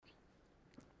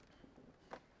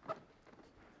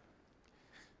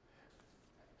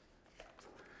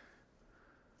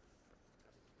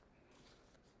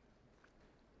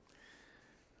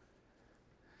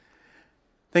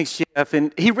Thanks, Jeff.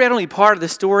 And he read only part of the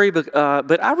story, but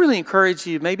I really encourage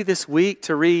you maybe this week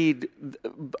to read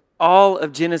all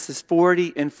of Genesis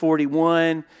 40 and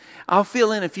 41. I'll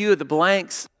fill in a few of the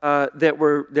blanks that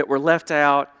were left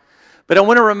out. But I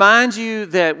want to remind you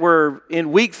that we're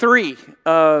in week 3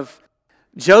 of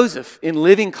Joseph in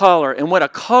living color, and what a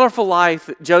colorful life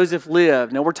that Joseph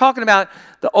lived. Now, we're talking about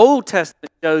the Old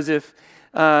Testament Joseph,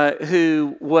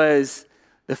 who was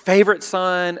the favorite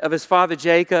son of his father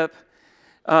Jacob.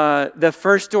 The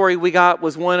first story we got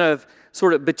was one of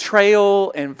sort of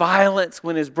betrayal and violence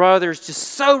when his brothers just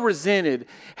so resented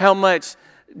how much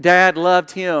dad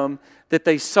loved him that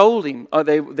they sold him.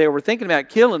 They were thinking about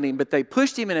killing him, but they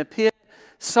pushed him in a pit,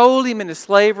 sold him into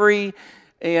slavery,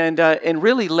 and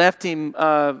really left him,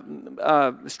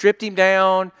 stripped him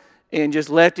down, and just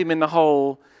left him in the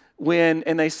hole.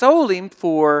 And they sold him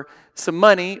for some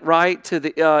money, right, to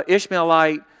the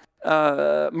Ishmaelite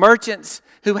merchants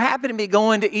who happened to be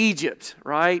going to Egypt,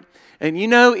 right? And you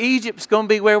know Egypt's going to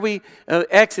be where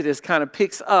Exodus kind of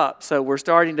picks up. So we're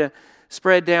starting to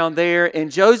spread down there.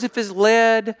 And Joseph is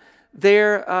led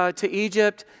there to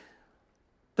Egypt.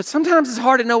 But sometimes it's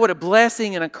hard to know what a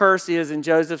blessing and a curse is in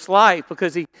Joseph's life,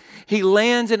 because he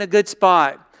lands in a good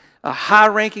spot. A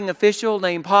high-ranking official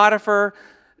named Potiphar,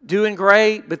 doing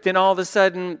great, but then all of a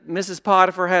sudden Mrs.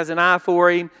 Potiphar has an eye for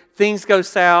him. Things go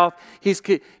south. He's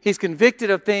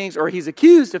convicted of things, or he's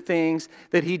accused of things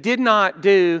that he did not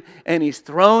do, and he's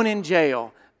thrown in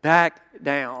jail, back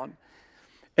down.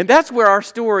 And that's where our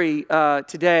story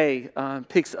today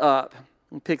picks up.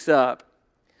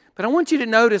 But I want you to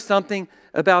notice something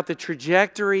about the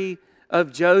trajectory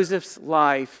of Joseph's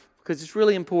life, because it's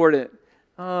really important.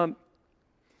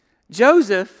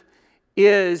 Joseph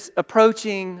is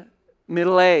approaching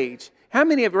middle age. How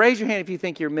many of you, raise your hand if you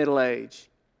think you're middle age?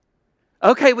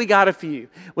 Okay, we got a few.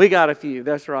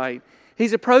 That's right.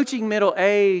 He's approaching middle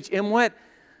age, and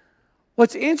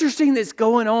what's interesting that's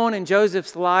going on in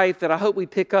Joseph's life that I hope we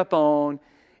pick up on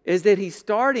is that he's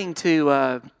starting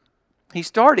to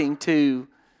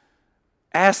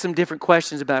ask some different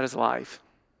questions about his life.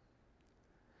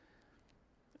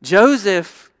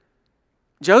 Joseph's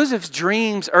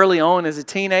dreams early on as a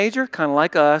teenager, kind of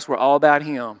like us, were all about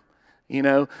him. You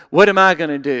know, what am I going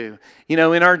to do? You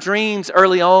know, in our dreams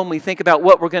early on, we think about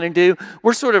what we're going to do.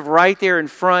 We're sort of right there in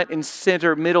front and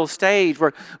center, middle stage.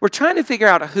 We're trying to figure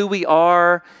out who we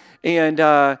are and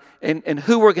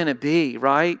who we're going to be,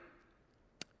 right?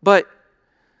 But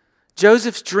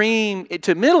Joseph's dream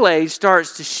to middle age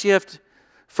starts to shift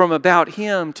from about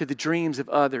him to the dreams of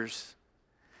others.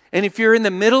 And if you're in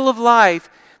the middle of life,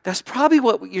 that's probably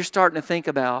what you're starting to think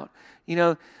about. You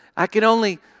know, I can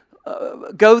only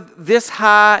go this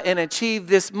high and achieve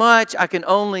this much. I can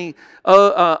only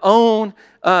own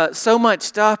so much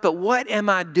stuff, but what am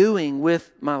I doing with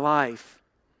my life?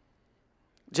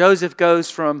 Joseph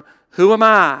goes from who am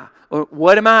I, or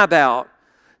what am I about,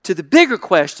 to the bigger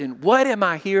question, what am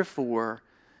I here for,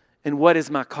 and what is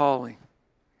my calling?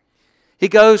 He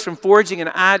goes from forging an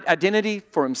identity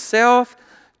for himself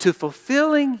to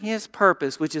fulfilling his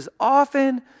purpose, which is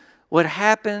often what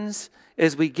happens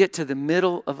as we get to the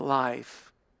middle of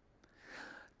life.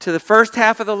 To the first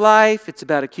half of the life, it's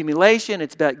about accumulation.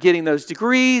 It's about getting those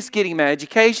degrees, getting my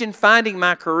education, finding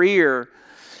my career.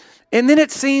 And then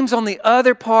it seems on the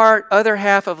other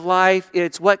half of life,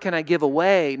 it's what can I give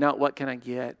away, not what can I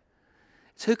get.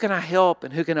 It's who can I help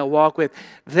and who can I walk with.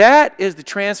 That is the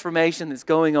transformation that's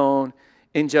going on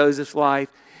in Joseph's life.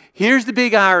 Here's the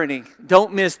big irony.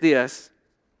 Don't miss this.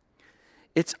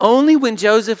 It's only when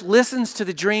Joseph listens to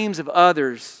the dreams of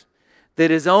others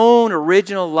that his own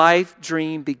original life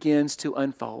dream begins to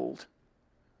unfold.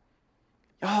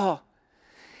 Oh,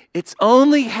 it's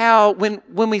only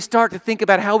when we start to think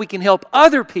about how we can help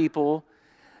other people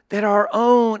that our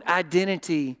own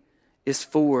identity is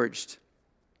forged.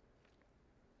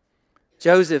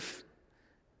 Joseph,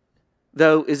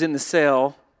 though, is in the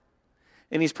cell,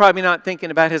 and he's probably not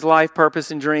thinking about his life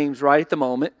purpose and dreams right at the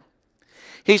moment.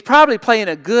 He's probably playing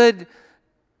a good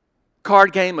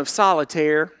card game of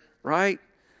solitaire, right?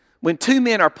 When two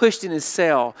men are pushed in his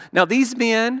cell. Now, these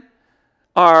men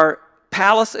are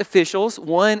palace officials.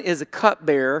 One is a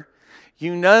cupbearer.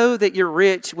 You know that you're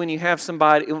rich when you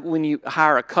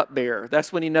hire a cupbearer.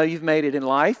 That's when you know you've made it in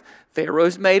life.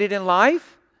 Pharaoh's made it in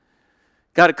life.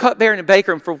 Got a cupbearer and a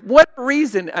baker, and for whatever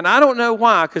reason, and I don't know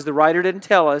why, because the writer didn't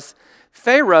tell us,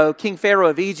 King Pharaoh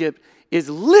of Egypt, is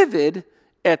livid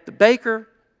at the baker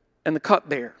and the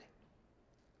cupbearer.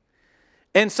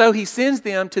 And so he sends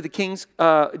them to the king's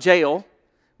jail,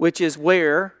 which is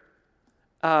where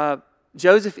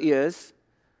Joseph is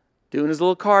doing his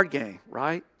little card game,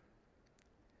 right?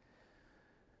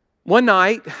 One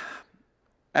night,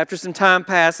 after some time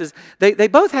passes, they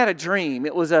both had a dream.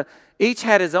 Each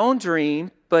had his own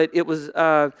dream, but it was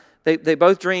they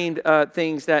both dreamed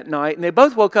things that night, and they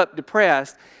both woke up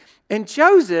depressed. And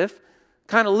Joseph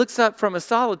kind of looks up from a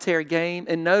solitaire game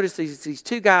and notices these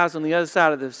two guys on the other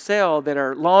side of the cell that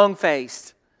are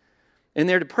long-faced, and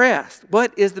they're depressed.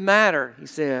 "What is the matter?" he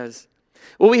says.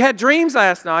 "Well, we had dreams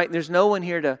last night, and there's no one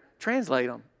here to translate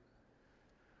them."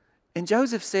 And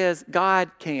Joseph says,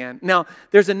 "God can." Now,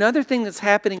 there's another thing that's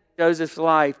happening in Joseph's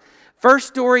life. First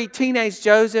story, teenage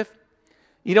Joseph.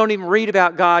 You don't even read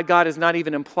about God. God is not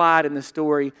even implied in the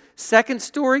story. Second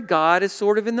story, God is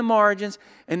sort of in the margins.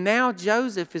 And now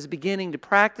Joseph is beginning to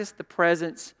practice the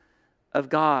presence of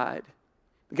God.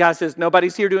 The guy says,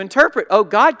 "Nobody's here to interpret." Oh,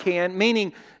 God can,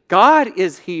 meaning God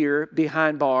is here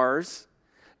behind bars.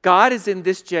 God is in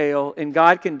this jail, and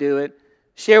God can do it.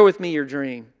 Share with me your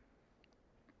dream.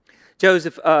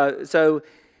 Joseph, so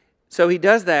he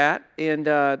does that, and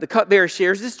the cupbearer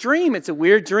shares this dream. It's a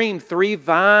weird dream. 3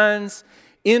 vines,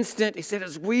 instant. He said it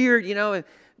was weird,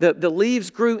 the leaves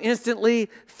grew instantly.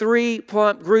 3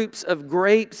 plump groups of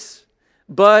grapes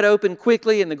bud open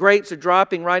quickly, and the grapes are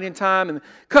dropping right in time. And the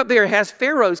cupbearer has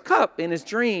Pharaoh's cup in his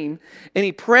dream, and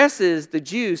he presses the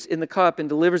juice in the cup and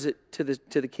delivers it to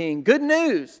the king. "Good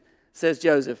news," says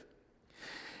Joseph.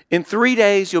 "In 3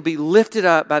 days, you'll be lifted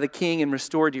up by the king and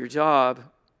restored to your job."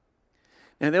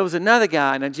 And there was another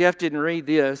guy. Now, Jeff didn't read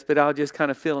this, but I'll just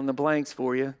kind of fill in the blanks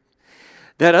for you.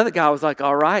 That other guy was like,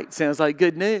 "All right, sounds like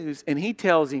good news." And he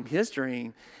tells him his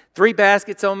dream. 3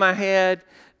 baskets on my head,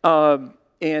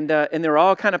 and there were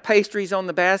all kind of pastries on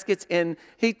the baskets. And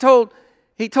he told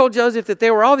Joseph that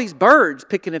there were all these birds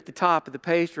picking at the top of the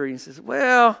pastry. And he says,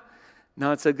 "Well,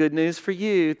 not so good news for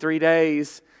you. 3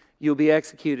 days, you'll be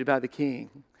executed by the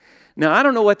king." Now, I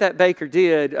don't know what that baker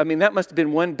did. I mean, that must have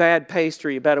been one bad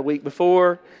pastry about a week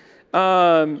before.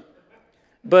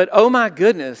 But, oh my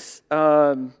goodness.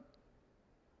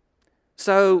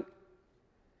 So,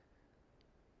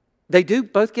 they do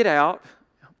both get out,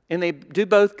 and they do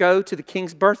both go to the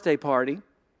king's birthday party.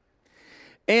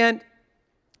 And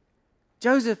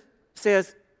Joseph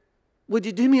says, "Would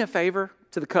you do me a favor?"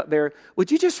 to the cupbearer. "Would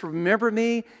you just remember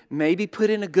me? Maybe put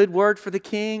in a good word for the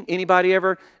king." Anybody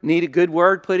ever need a good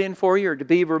word put in for you or to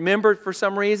be remembered for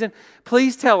some reason?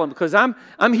 Please tell him, because I'm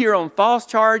here on false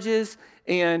charges,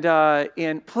 and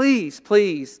please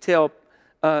tell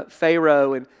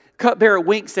Pharaoh. And cupbearer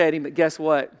winks at him, but guess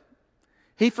what?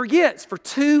 He forgets. For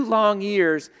 2 long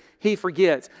years, he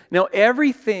forgets. Now,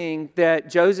 everything that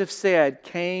Joseph said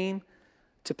came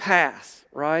to pass,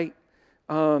 right?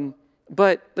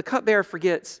 But the cupbearer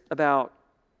forgets about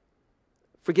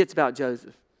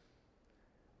Joseph.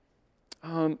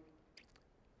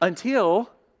 Until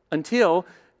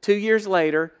 2 years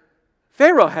later,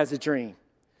 Pharaoh has a dream.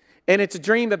 And it's a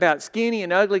dream about skinny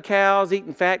and ugly cows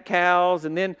eating fat cows,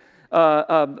 and then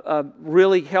a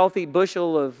really healthy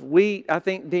bushel of wheat, I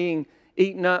think, being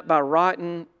eaten up by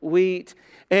rotten wheat.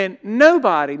 And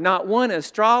nobody, not one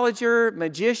astrologer,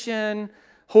 magician,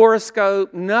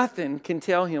 horoscope, nothing can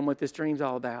tell him what this dream's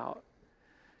all about.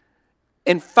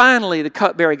 And finally, the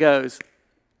cupbearer goes,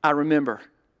 I remember.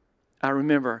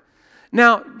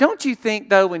 Now, don't you think,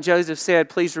 though, when Joseph said,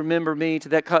 "Please remember me," to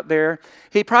that cupbearer,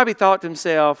 he probably thought to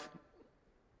himself,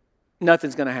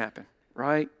 nothing's going to happen,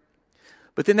 right?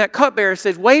 But then that cupbearer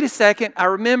says, "Wait a second, I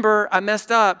remember, I messed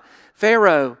up.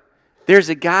 Pharaoh, there's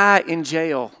a guy in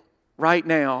jail right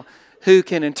now who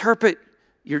can interpret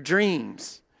your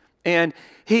dreams." And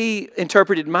he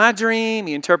interpreted my dream,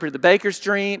 he interpreted the baker's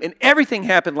dream, and everything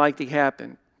happened like it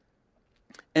happened.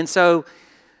 And so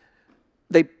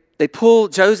they pull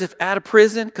Joseph out of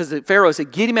prison, because the Pharaoh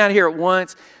said, "Get him out of here at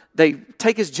once." They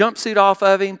take his jumpsuit off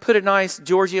of him, put a nice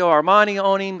Giorgio Armani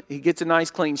on him. He gets a nice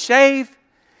clean shave,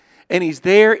 and he's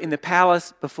there in the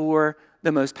palace before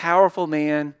the most powerful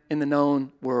man in the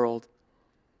known world.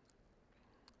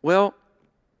 Well,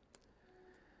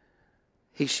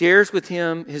 he shares with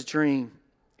him his dream,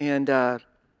 and all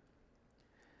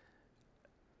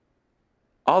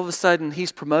of a sudden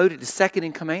he's promoted to second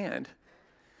in command.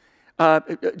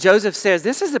 Joseph says,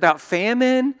 "This is about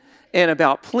famine and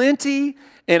about plenty,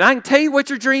 and I can tell you what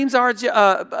your dreams are,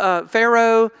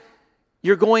 Pharaoh.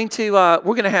 We're going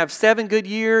to have 7 good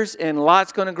years, and a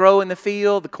lot's going to grow in the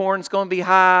field. The corn's going to be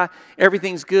high.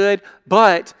 Everything's good,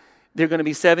 but there are going to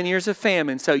be 7 years of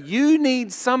famine. So you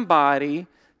need somebody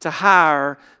to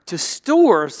hire to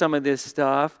store some of this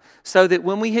stuff, so that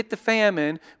when we hit the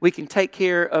famine, we can take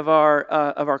care of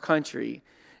our country.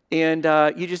 And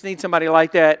you just need somebody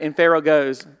like that." And Pharaoh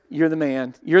goes, "You're the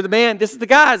man. You're the man. This is the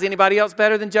guy. Is anybody else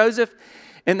better than Joseph?"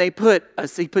 And he puts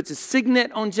a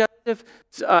signet on Joseph's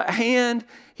hand.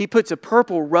 He puts a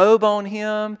purple robe on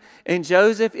him. And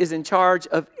Joseph is in charge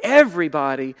of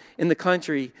everybody in the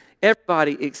country,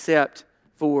 everybody except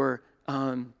for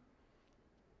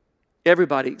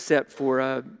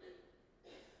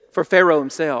Pharaoh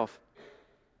himself.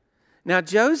 Now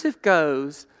Joseph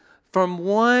goes from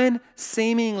one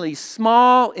seemingly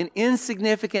small and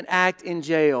insignificant act in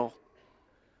jail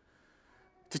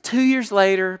to 2 years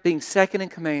later being second in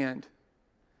command,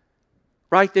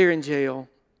 right there in jail.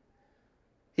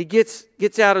 He gets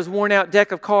out his worn-out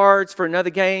deck of cards for another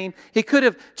game. He could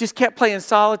have just kept playing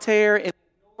solitaire and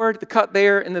ignored the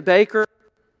cupbearer and the baker,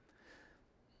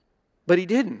 but he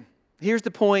didn't. Here's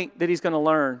the point that he's going to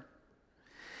learn.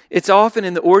 It's often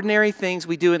in the ordinary things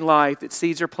we do in life that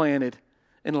seeds are planted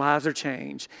and lives are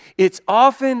changed. It's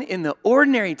often in the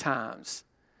ordinary times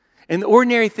and the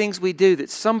ordinary things we do that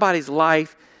somebody's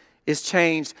life is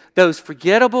changed. Those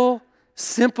forgettable,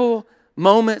 simple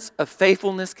moments of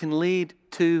faithfulness can lead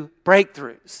to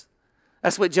breakthroughs.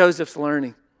 That's what Joseph's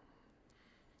learning.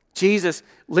 Jesus,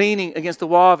 leaning against the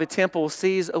wall of a temple,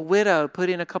 sees a widow put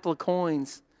in a couple of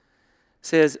coins.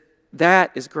 Says,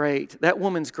 that is great. That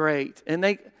woman's great. And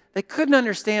they couldn't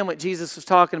understand what Jesus was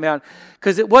talking about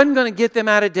because it wasn't going to get them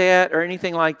out of debt or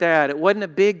anything like that. It wasn't a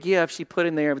big gift she put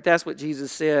in there, but that's what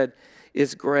Jesus said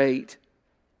is great.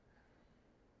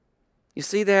 You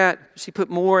see that? She put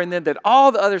more in than that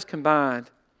all the others combined.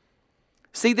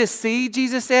 See this seed,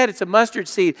 Jesus said? It's a mustard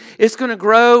seed. It's going to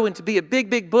grow into be a big,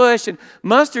 big bush. And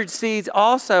mustard seeds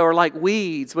also are like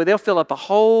weeds where they'll fill up a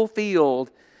whole field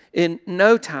in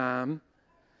no time.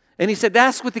 And he said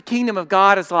that's what the kingdom of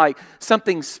God is like.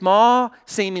 Something small,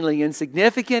 seemingly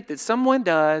insignificant that someone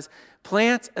does,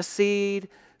 plants a seed,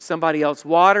 somebody else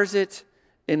waters it,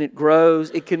 and it grows.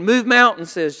 It can move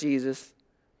mountains, says Jesus.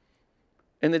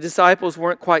 And the disciples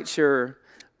weren't quite sure.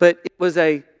 But it was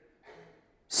a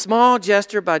small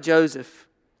gesture by Joseph.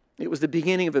 It was the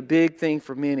beginning of a big thing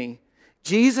for many.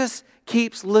 Jesus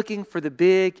keeps looking for the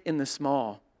big in the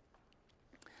small.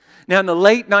 Now, in the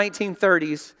late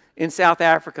 1930s, in South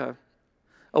Africa,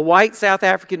 a white South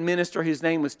African minister whose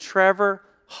name was Trevor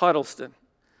Huddleston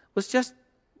was just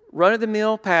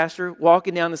run-of-the-mill pastor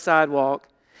walking down the sidewalk,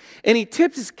 and he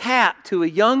tipped his cap to a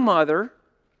young mother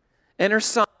and her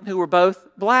son who were both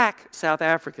black South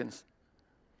Africans.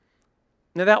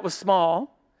 Now that was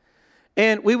small,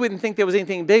 and we wouldn't think there was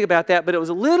anything big about that, but it was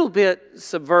a little bit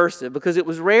subversive because it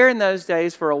was rare in those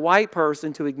days for a white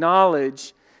person to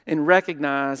acknowledge and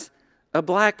recognize a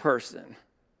black person.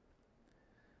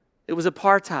 It was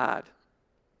apartheid.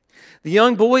 The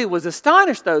young boy was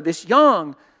astonished, though. This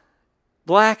young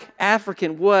black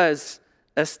African was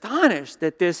astonished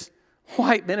that this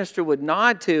white minister would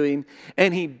nod to him,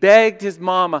 and he begged his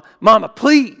mama, "Mama,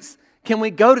 please, can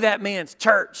we go to that man's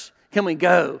church? Can we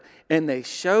go?" And they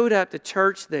showed up to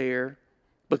church there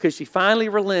because she finally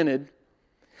relented,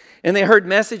 and they heard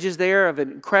messages there of an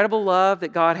incredible love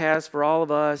that God has for all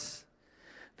of us,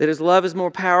 that His love is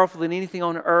more powerful than anything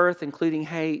on earth, including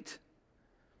hate.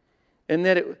 And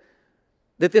that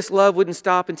this love wouldn't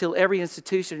stop until every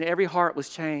institution and every heart was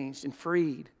changed and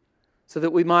freed so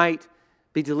that we might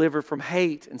be delivered from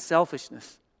hate and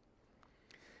selfishness.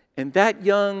 And that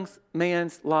young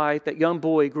man's life, that young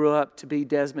boy grew up to be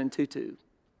Desmond Tutu.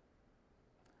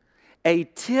 A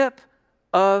tip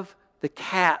of the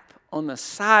cap on the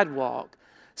sidewalk,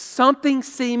 something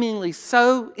seemingly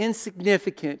so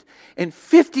insignificant. In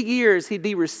 50 years, he'd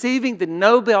be receiving the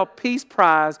Nobel Peace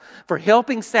Prize for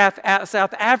helping South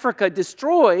Africa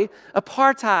destroy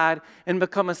apartheid and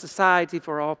become a society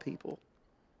for all people.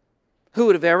 Who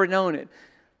would have ever known it?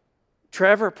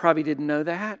 Trevor probably didn't know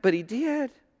that, but he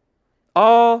did.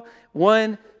 All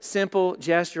one simple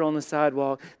gesture on the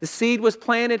sidewalk. The seed was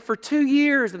planted for 2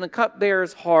 years in the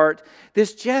cupbearer's heart.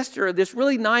 This gesture, this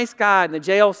really nice guy in the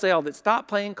jail cell that stopped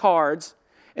playing cards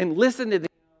and listened to them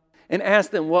and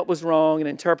asked them what was wrong and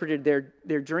interpreted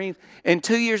their dreams. And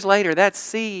 2 years later, that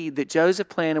seed that Joseph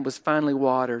planted was finally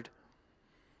watered.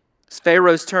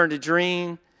 Pharaoh's turn to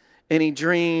dream, and he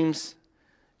dreams,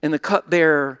 and the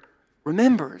cupbearer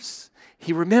remembers.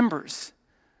 He remembers.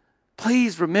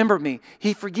 Please remember me.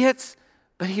 He forgets,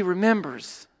 but he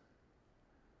remembers.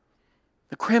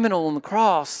 The criminal on the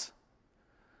cross,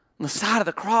 on the side of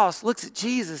the cross, looks at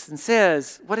Jesus and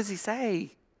says, what does he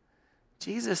say?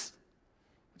 Jesus,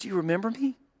 would you remember me?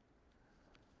 And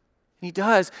he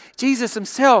does. Jesus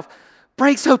himself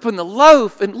breaks open the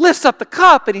loaf and lifts up the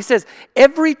cup, and he says,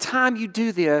 every time you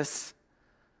do this,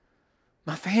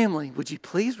 my family, would you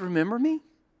please remember me?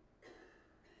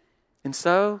 And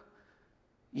so,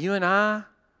 you and I,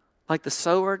 like the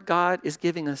sower, God is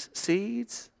giving us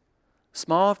seeds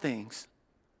Small things.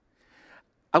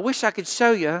 I wish I could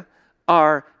show you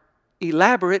our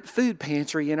elaborate food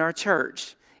pantry in our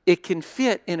church. It can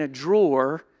fit in a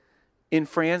drawer in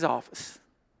Fran's office.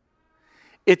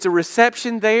 It's a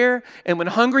reception there, and when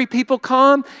hungry people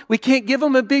come, we can't give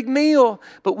them a big meal,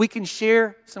 but we can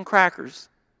share some crackers.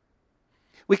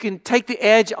 We can take the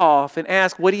edge off and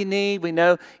ask, what do you need? We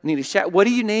know you need a shower. What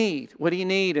do you need? What do you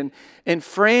need? And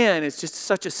Fran, it's just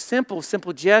such a simple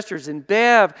gestures. And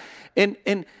Bev, and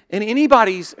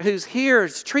anybody who's here,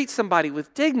 treat somebody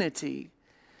with dignity.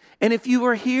 And if you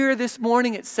were here this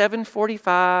morning at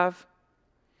 7:45,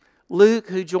 Luke,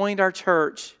 who joined our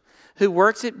church, who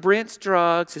works at Brent's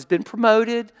Drugs, has been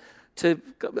promoted to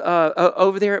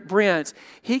over there at Brent's.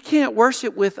 He can't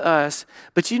worship with us,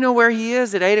 but you know where he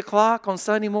is at 8 o'clock on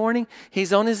Sunday morning?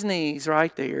 He's on his knees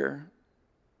right there.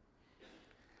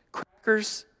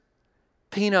 Crackers,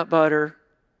 peanut butter,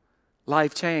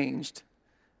 life changed,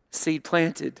 seed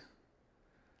planted.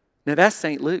 Now that's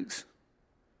St. Luke's.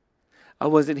 I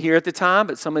wasn't here at the time,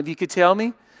 but some of you could tell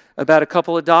me about a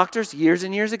couple of doctors years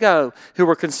and years ago who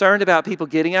were concerned about people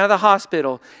getting out of the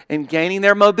hospital and gaining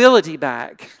their mobility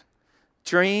back.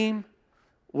 Dream,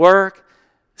 work,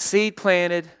 seed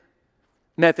planted,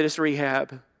 Methodist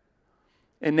rehab.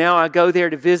 And now I go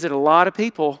there to visit a lot of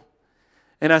people,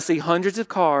 and I see hundreds of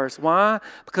cars. Why?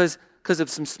 Because of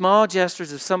some small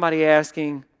gestures of somebody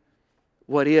asking,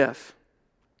 what if?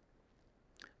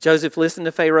 Joseph listened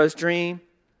to Pharaoh's dream,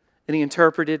 and he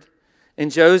interpreted.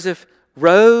 And Joseph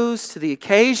rose to the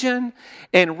occasion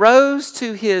and rose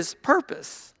to his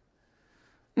purpose.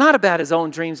 Not about his own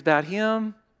dreams about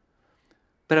him,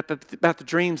 but about the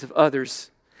dreams of others.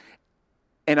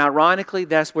 And ironically,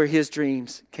 that's where his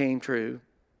dreams came true.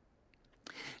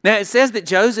 Now, it says that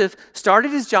Joseph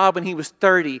started his job when he was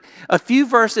 30. A few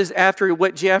verses after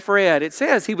what Jeff read, it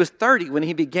says he was 30 when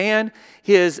he began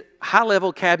his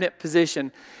high-level cabinet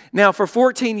position. Now, for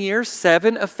 14 years,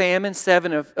 7 of famine,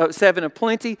 7 of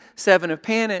plenty, 7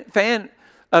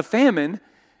 of famine,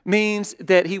 means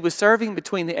that he was serving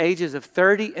between the ages of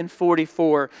 30 and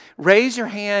 44. Raise your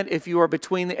hand if you are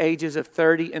between the ages of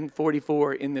 30 and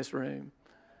 44 in this room.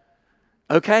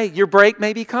 Okay, your break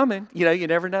may be coming. You know, you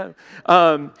never know.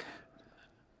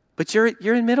 But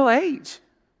you're in middle age.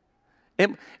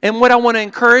 And what I want to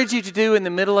encourage you to do in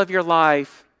the middle of your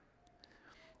life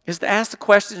is to ask the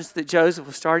questions that Joseph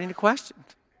was starting to question.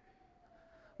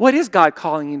 What is God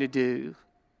calling you to do?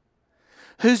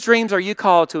 Whose dreams are you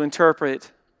called to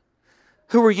interpret?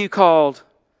 Who are you called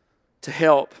to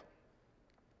help?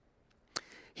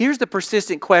 Here's the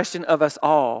persistent question of us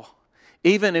all,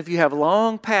 even if you have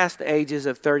long past the ages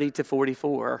of 30 to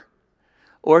 44,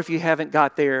 or if you haven't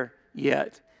got there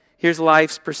yet. Here's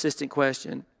life's persistent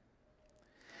question.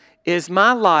 Is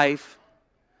my life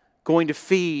going to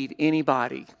feed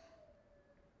anybody?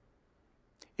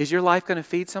 Is your life going to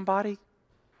feed somebody?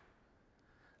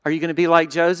 Are you going to be like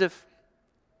Joseph?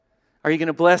 Are you going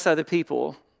to bless other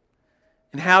people?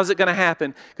 And how's it going to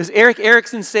happen? Because Eric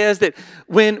Erickson says that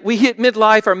when we hit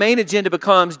midlife, our main agenda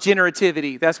becomes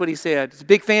generativity. That's what he said. It's a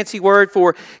big fancy word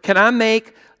for, can I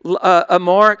make a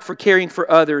mark for caring for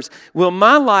others? Will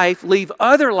my life leave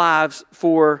other lives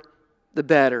for the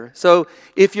better? So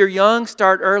if you're young,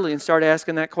 start early and start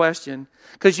asking that question.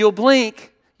 Because you'll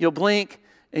blink,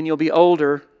 and you'll be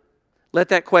older. Let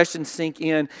that question sink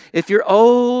in. If you're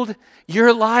old,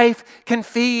 your life can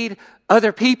feed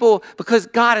other people because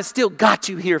God has still got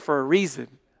you here for a reason.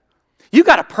 You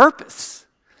got a purpose.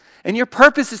 And your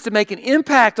purpose is to make an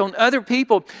impact on other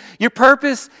people. Your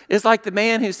purpose is like the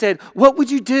man who said, what would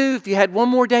you do if you had one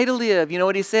more day to live? You know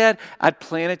what he said? I'd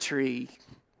plant a tree.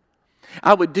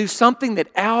 I would do something that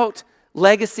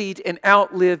out-legacied and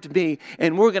outlived me.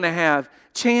 And we're going to have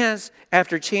chance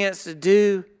after chance to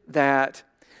do that.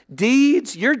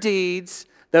 Deeds, your deeds,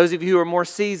 those of you who are more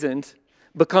seasoned,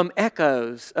 become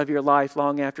echoes of your life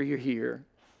long after you're here.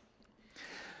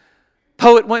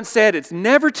 Poet once said, it's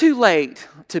never too late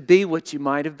to be what you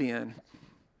might have been.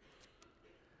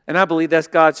 And I believe that's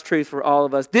God's truth for all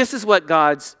of us. This is what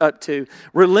God's up to,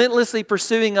 relentlessly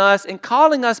pursuing us and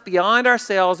calling us beyond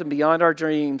ourselves and beyond our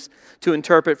dreams to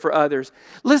interpret for others.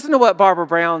 Listen to what Barbara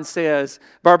Brown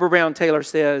Taylor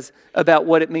says about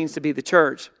what it means to be the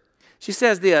church. She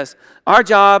says this, our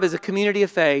job as a community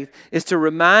of faith is to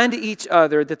remind each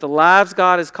other that the lives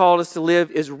God has called us to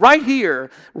live is right here,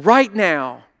 right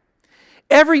now.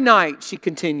 Every night, she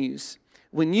continues,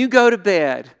 when you go to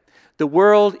bed, the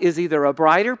world is either a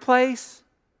brighter place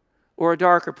or a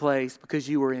darker place because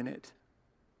you were in it.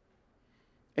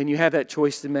 And you have that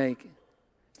choice to make.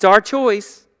 It's our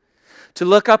choice To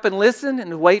look up and listen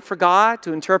and wait for God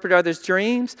to interpret others'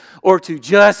 dreams, or to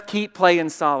just keep playing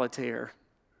solitaire?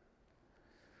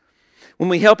 When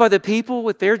we help other people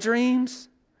with their dreams,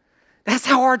 that's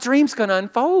how our dream's going to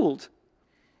unfold.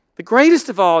 The greatest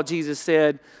of all, Jesus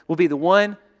said, will be the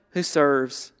one who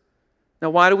serves. Now,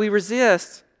 why do we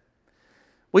resist?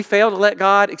 We fail to let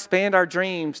God expand our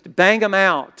dreams, to bang them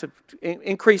out, to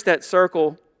increase that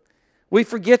circle. We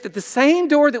forget that the same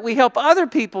door that we help other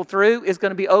people through is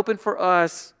going to be open for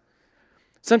us.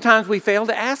 Sometimes we fail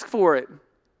to ask for it.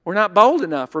 We're not bold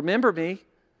enough, remember me.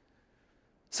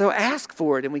 So ask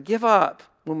for it, and we give up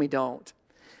when we don't.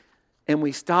 And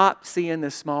we stop seeing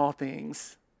the small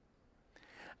things.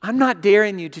 I'm not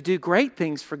daring you to do great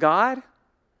things for God.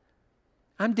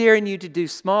 I'm daring you to do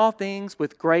small things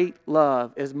with great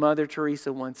love, as Mother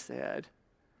Teresa once said.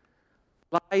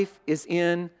 Life is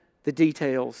in the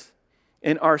details.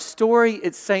 And our story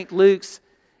at St. Luke's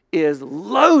is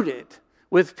loaded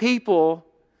with people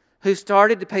who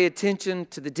started to pay attention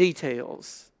to the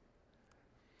details.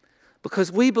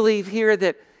 Because we believe here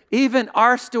that even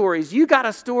our stories, you got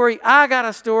a story, I got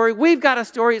a story, we've got a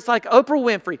story. It's like Oprah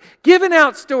Winfrey, giving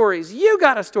out stories. You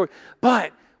got a story.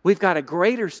 But we've got a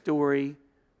greater story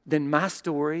than my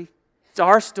story. It's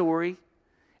our story.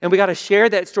 And we got to share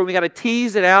that story. We got to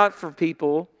tease it out for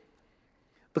people.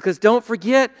 Because don't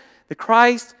forget, the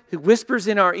Christ who whispers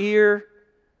in our ear,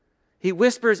 He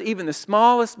whispers even the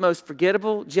smallest, most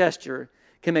forgettable gesture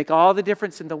can make all the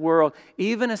difference in the world.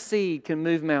 Even a seed can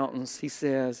move mountains, He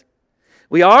says.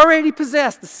 We already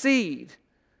possess the seed.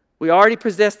 We already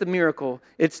possess the miracle.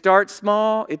 It starts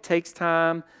small, it takes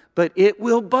time, but it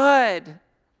will bud.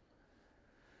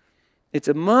 It's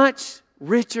a much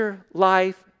richer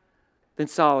life than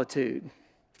solitude.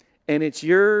 And it's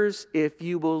yours if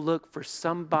you will look for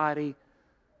somebody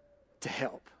to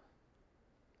help.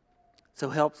 So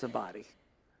help somebody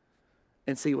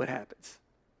and see what happens.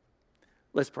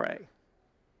 Let's pray.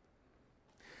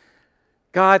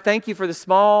 God, thank you for the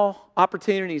small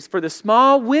opportunities, for the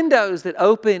small windows that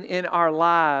open in our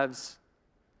lives.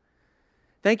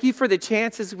 Thank you for the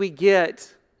chances we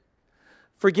get.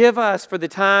 Forgive us for the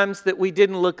times that we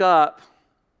didn't look up.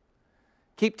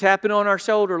 Keep tapping on our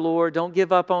shoulder, Lord. Don't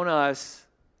give up on us.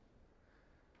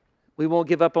 We won't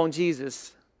give up on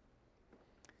Jesus.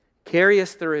 Carry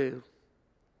us through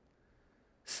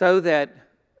so that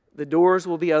the doors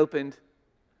will be opened,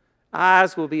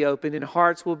 eyes will be opened, and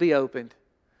hearts will be opened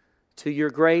to your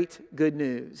great good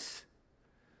news.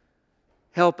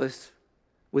 Help us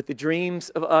with the dreams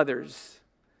of others.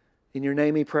 In your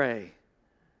name we pray.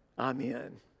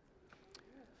 Amen.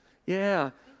 Yeah.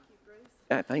 Thank you,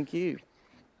 Bruce. Thank you.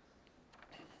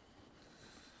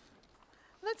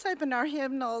 Let's open our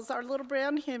hymnals, our little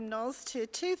brown hymnals, to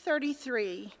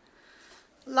 233.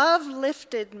 Love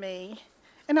lifted me.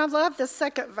 And I love the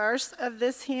second verse of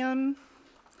this hymn.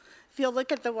 If you'll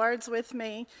look at the words with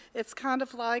me, it's kind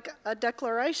of like a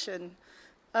declaration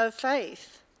of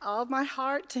faith. All my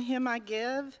heart to Him I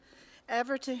give,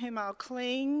 ever to Him I'll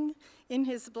cling, in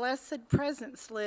His blessed presence live.